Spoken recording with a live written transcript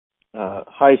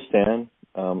Hi, Stan.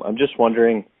 I'm just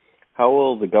wondering, how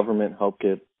will the government help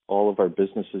get all of our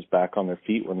businesses back on their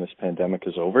feet when this pandemic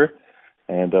is over?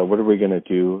 And what are we going to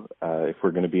do if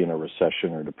we're going to be in a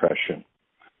recession or depression?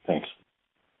 Thanks.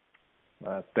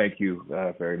 Thank you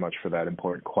very much for that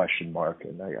important question, Mark.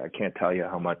 And I can't tell you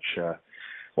how much.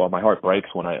 My heart breaks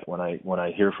when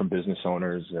I hear from business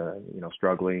owners,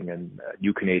 struggling, and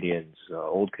new Canadians,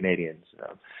 old Canadians,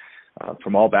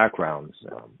 from all backgrounds,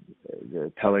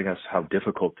 telling us how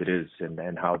difficult it is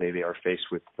and how they are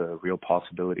faced with the real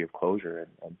possibility of closure.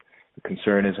 And the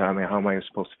concern is, how am I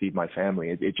supposed to feed my family?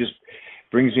 It just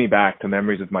brings me back to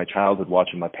memories of my childhood,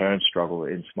 watching my parents struggle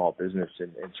in small business.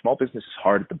 And small business is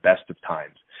hard at the best of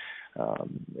times.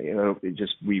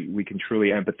 We can truly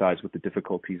empathize with the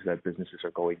difficulties that businesses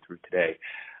are going through today.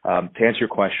 To answer your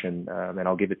question, and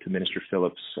I'll give it to Minister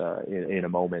Phillips in a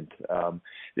moment.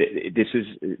 This is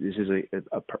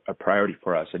a priority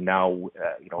for us, and now,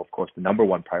 of course, the number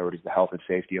one priority is the health and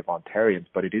safety of Ontarians.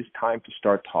 But it is time to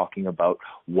start talking about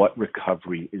what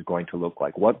recovery is going to look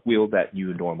like. What will that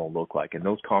new normal look like? And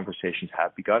those conversations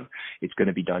have begun. It's going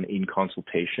to be done in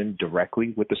consultation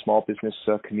directly with the small business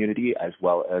community, as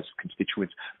well as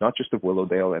constituents, not just of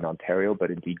Willowdale and Ontario,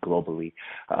 but indeed globally,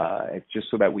 just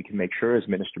so that we can make sure, as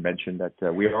Minister mentioned,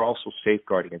 that we are also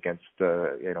safeguarding against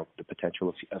the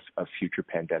potential of future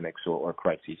pandemics or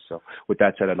crises. So with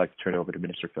that said, I'd like to turn it over to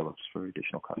Minister Phillips for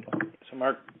additional comment. So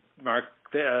Mark,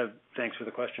 thanks for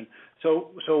the question.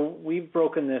 So we've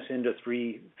broken this into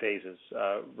three phases: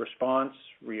 response,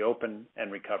 reopen,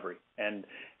 and recovery. And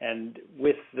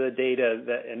with the data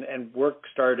and work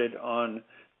started on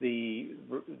the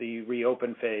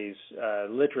reopen phase,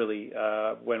 literally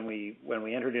when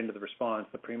we entered into the response,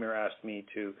 the Premier asked me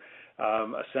to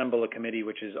assemble a committee,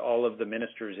 which is all of the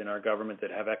ministers in our government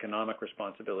that have economic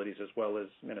responsibilities, as well as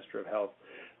Minister of Health,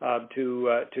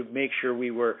 to make sure we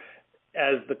were,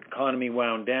 as the economy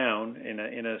wound down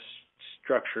in a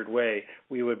structured way,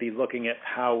 we would be looking at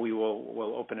how we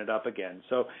will open it up again.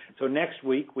 So next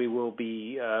week we will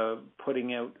be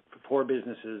putting out for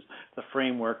businesses the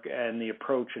framework and the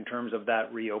approach in terms of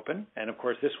that reopen. And of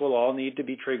course, this will all need to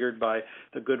be triggered by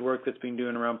the good work that's being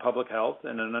done around public health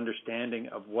and an understanding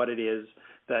of what it is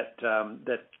that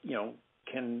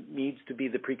needs to be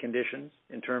the preconditions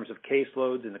in terms of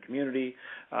caseloads in the community,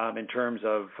 in terms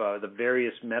of the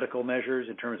various medical measures,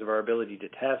 in terms of our ability to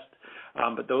test.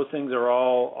 But those things are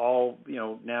all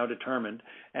now determined,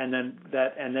 and then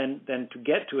to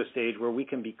get to a stage where we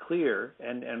can be clear,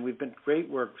 and we've been great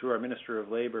work through our Minister of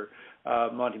Labour,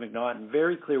 Monty McNaughton,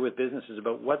 very clear with businesses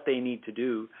about what they need to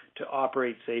do to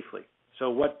operate safely. So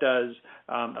what does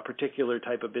a particular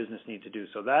type of business need to do?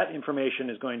 So that information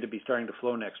is going to be starting to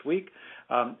flow next week.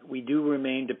 We do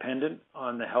remain dependent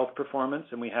on the health performance,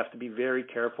 and we have to be very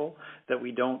careful that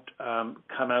we don't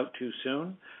come out too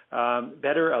soon.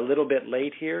 Better a little bit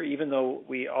late here, even though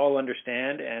we all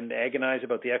understand and agonize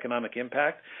about the economic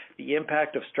impact. The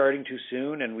impact of starting too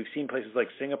soon, and we've seen places like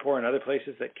Singapore and other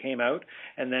places that came out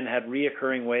and then had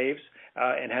reoccurring waves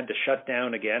and had to shut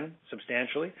down again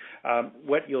substantially.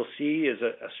 What you'll see is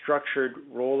a structured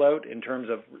rollout in terms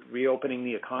of reopening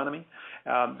the economy.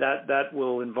 That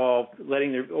will involve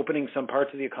opening some parts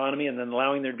of the economy and then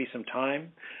allowing there to be some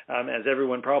time. As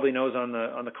everyone probably knows on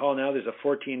the call now, there's a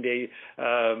 14-day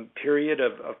period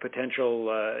of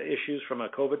potential issues from a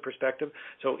COVID perspective.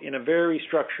 So in a very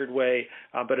structured way,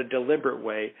 but a deliberate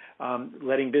way,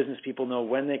 letting business people know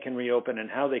when they can reopen and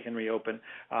how they can reopen,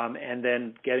 and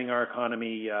then getting our economy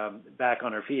back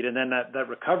on our feet. And then that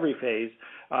recovery phase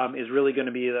is really going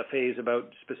to be a phase about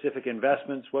specific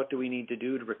investments. What do we need to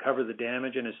do to recover the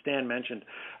damage? And as Stan mentioned,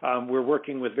 we're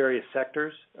working with various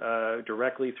sectors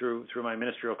directly through my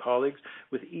ministerial colleagues,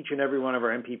 with each and every one of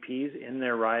our MPPs in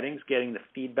their ridings, getting the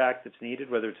feedback that's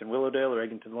needed, whether it's in Willowdale or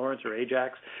Eglinton Lawrence or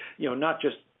Ajax, not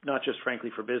just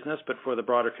frankly for business, but for the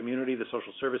broader community, the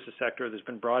social services sector. There's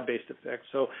been broad-based effects.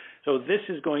 So this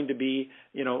is going to be,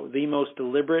 the most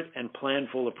deliberate and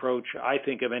planful approach, I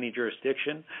think, of any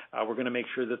jurisdiction. We're going to make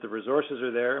sure that the resources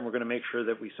are there, and we're going to make sure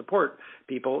that we support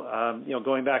people.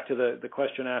 Going back to the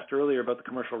question asked earlier about the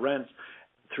commercial rents,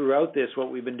 throughout this,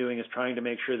 what we've been doing is trying to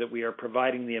make sure that we are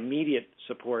providing the immediate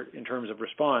support in terms of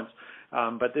response.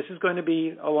 But this is going to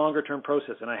be a longer-term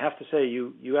process. And I have to say,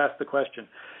 you asked the question.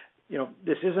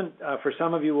 This isn't, for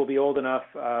some of you will be old enough,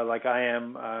 like I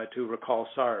am, to recall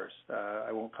SARS.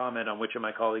 I won't comment on which of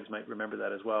my colleagues might remember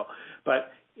that as well.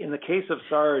 But in the case of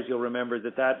SARS, you'll remember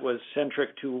that was centric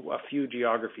to a few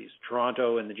geographies,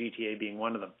 Toronto and the GTA being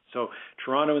one of them. So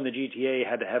Toronto and the GTA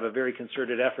had to have a very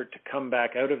concerted effort to come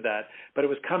back out of that, but it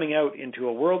was coming out into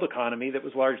a world economy that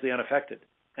was largely unaffected.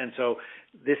 And so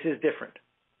this is different.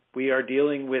 We are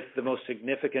dealing with the most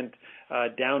significant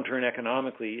downturn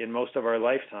economically in most of our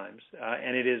lifetimes,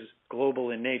 and it is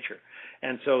global in nature.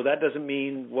 And so that doesn't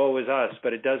mean woe is us,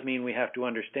 but it does mean we have to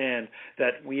understand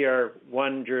that we are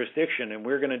one jurisdiction, and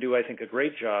we're going to do, I think, a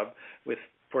great job with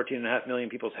 14.5 million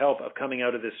people's help of coming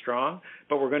out of this strong,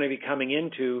 but we're going to be coming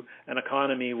into an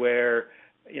economy where,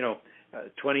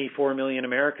 24 million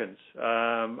Americans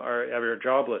are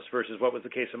jobless versus what was the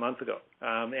case a month ago,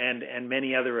 and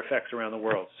many other effects around the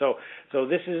world. So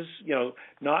this is,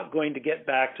 not going to get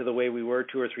back to the way we were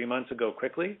 2 or 3 months ago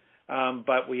quickly,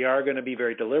 but we are going to be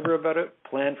very deliberate about it,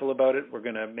 planful about it. We're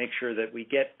going to make sure that we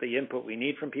get the input we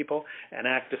need from people and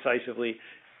act decisively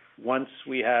once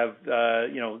we have,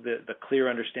 the clear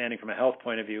understanding from a health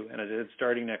point of view. And as it's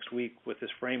starting next week with this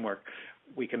framework,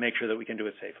 we can make sure that we can do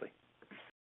it safely.